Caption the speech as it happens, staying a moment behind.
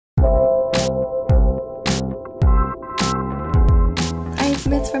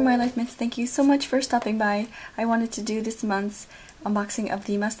from MyLifeMits. Thank you so much for stopping by. I wanted to do this month's unboxing of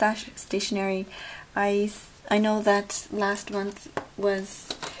the Moustache Stationery. I know that last month was,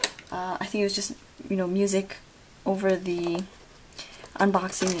 I think it was just, music over the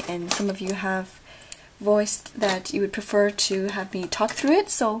unboxing, and some of you have voiced that you would prefer to have me talk through it.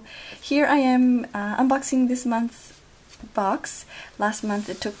 So here I am unboxing this month's box. Last month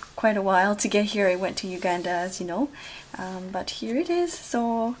it took quite a while to get here. I went to Uganda, as you know, but here it is.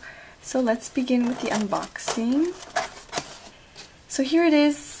 So let's begin with the unboxing. So here it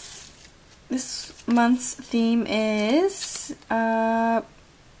is. This month's theme is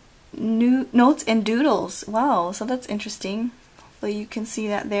new notes and doodles. Wow, so that's interesting. Hopefully you can see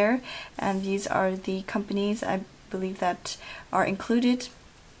that there, and these are the companies I believe that are included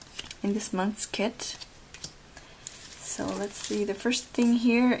in this month's kit. So let's see, the first thing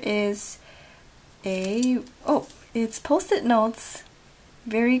here is it's post-it notes.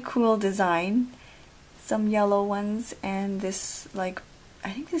 Very cool design. Some yellow ones, and this, like, I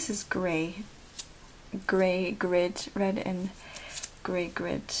think this is gray grid, red and gray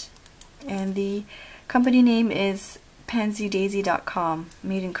grid. And the company name is pansydaisy.com,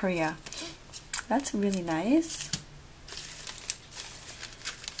 made in Korea. That's really nice.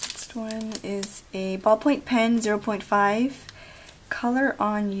 Next one is a ballpoint pen 0.5, color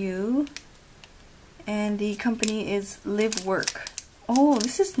on you, and the company is Live Work. Oh,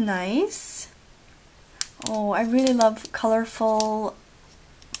 this is nice. Oh, I really love colorful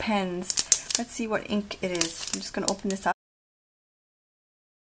pens. Let's see what ink it is. I'm just going to open this up.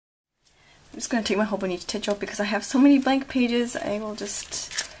 I'm just going to take my whole bonita tissue because I have so many blank pages. I will just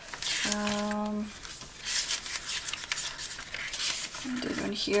do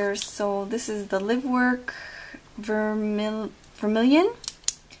one here. So this is the Live Work Vermilion.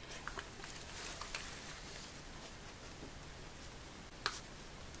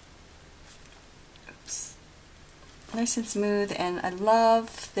 Oops. Nice and smooth, and I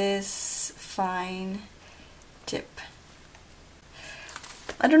love this fine tip.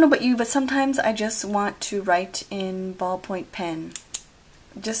 I don't know about you, but sometimes I just want to write in ballpoint pen.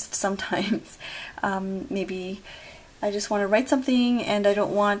 Just sometimes. Maybe I just want to write something and I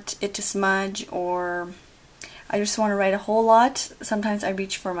don't want it to smudge, or I just want to write a whole lot. Sometimes I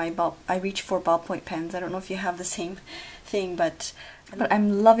reach for ballpoint pens. I don't know if you have the same thing, but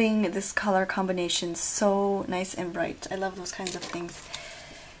I'm loving this color combination. So nice and bright. I love those kinds of things.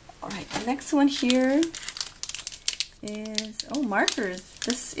 Alright, the next one here is, markers.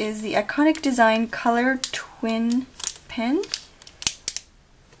 This is the Iconic Design Color Twin Pen.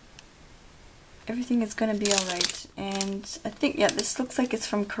 Everything is going to be alright. And I think, yeah, this looks like it's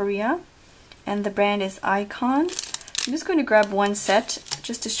from Korea. And the brand is Icon. I'm just going to grab one set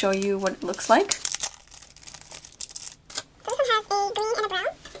just to show you what it looks like. This one has a green and a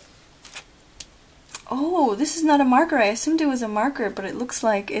brown. Oh, this is not a marker. I assumed it was a marker, but it looks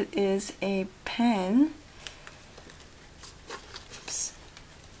like it is a pen. Oops.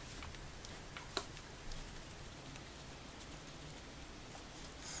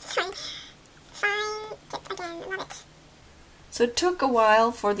 Fine tip again, love it. So it took a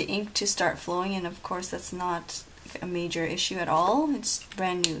while for the ink to start flowing, and of course that's not a major issue at all. It's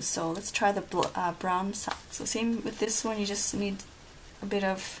brand new. So let's try the brown side. So same with this one, you just need a bit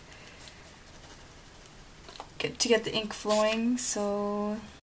of to get the ink flowing. So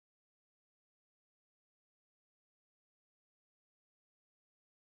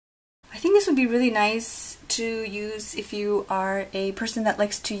I think this would be really nice to use if you are a person that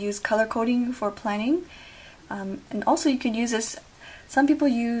likes to use color coding for planning. And also you could use this, some people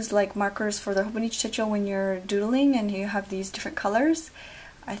use like markers for their bonita when you're doodling and you have these different colors.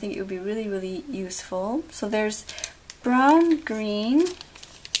 I think it would be really, really useful. So there's brown, green,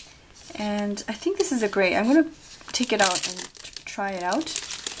 and I think this is a gray. I'm going to take it out and try it out.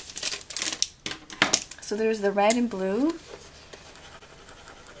 So there's the red and blue.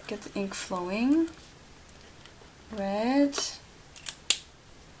 Get the ink flowing. Red.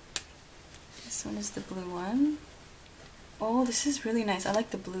 This one is the blue one. Oh, this is really nice. I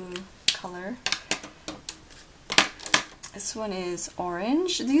like the blue color. This one is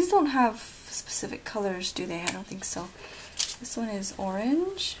orange. These don't have specific colors, do they? I don't think so. This one is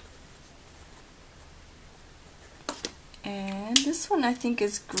orange. And this one I think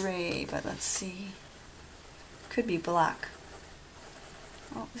is gray, but let's see. Could be black.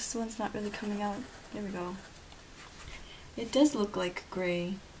 Oh, this one's not really coming out. There we go. It does look like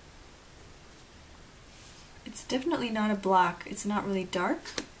gray. It's definitely not a black. It's not really dark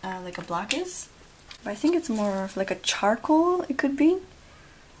like a black is. But I think it's more of like a charcoal, it could be.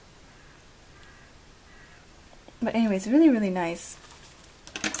 But anyways, really, really nice.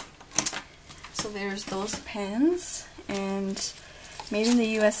 So there's those pens, and made in the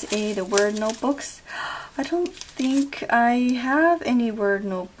USA, the Word notebooks. I don't think I have any Word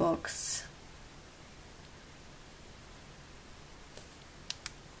notebooks.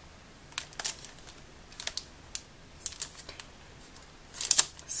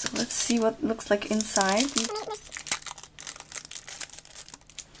 So let's see what it looks like inside.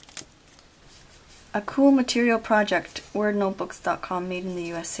 A cool material project, wordnotebooks.com, made in the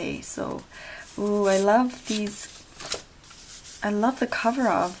USA. So, ooh, I love these. I love the cover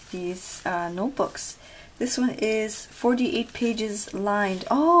of these notebooks. This one is 48 pages lined.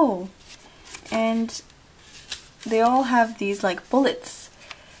 Oh, and they all have these like bullets.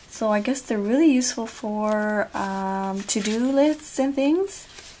 So I guess they're really useful for to-do lists and things.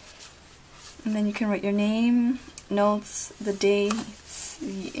 And then you can write your name, notes, the dates,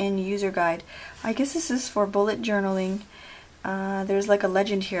 and user guide. I guess this is for bullet journaling. There's like a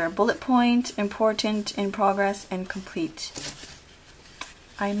legend here. Bullet point, important, in progress, and complete.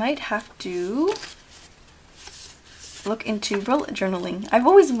 I might have to look into bullet journaling. I've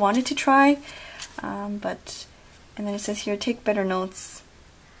always wanted to try, and then it says here, take better notes.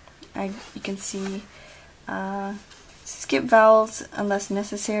 You can see skip vowels unless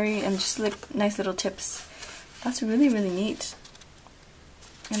necessary, and just like nice little tips. That's really, really neat.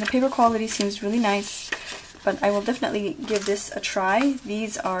 And the paper quality seems really nice, but I will definitely give this a try.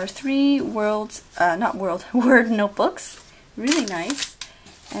 These are 3 Word notebooks. Really nice.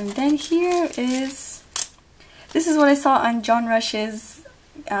 And then here is, this is what I saw on John Rush's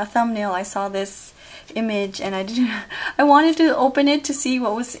thumbnail. I saw this image and I wanted to open it to see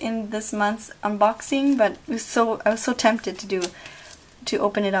what was in this month's unboxing, but I was so tempted to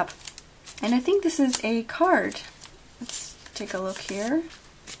open it up. And I think this is a card. Let's take a look here.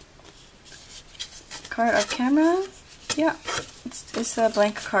 Card of camera. Yeah, it's a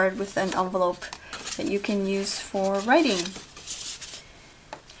blank card with an envelope that you can use for writing.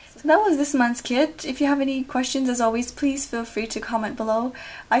 So that was this month's kit. If you have any questions, as always, please feel free to comment below.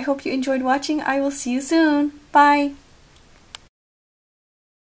 I hope you enjoyed watching. I will see you soon. Bye!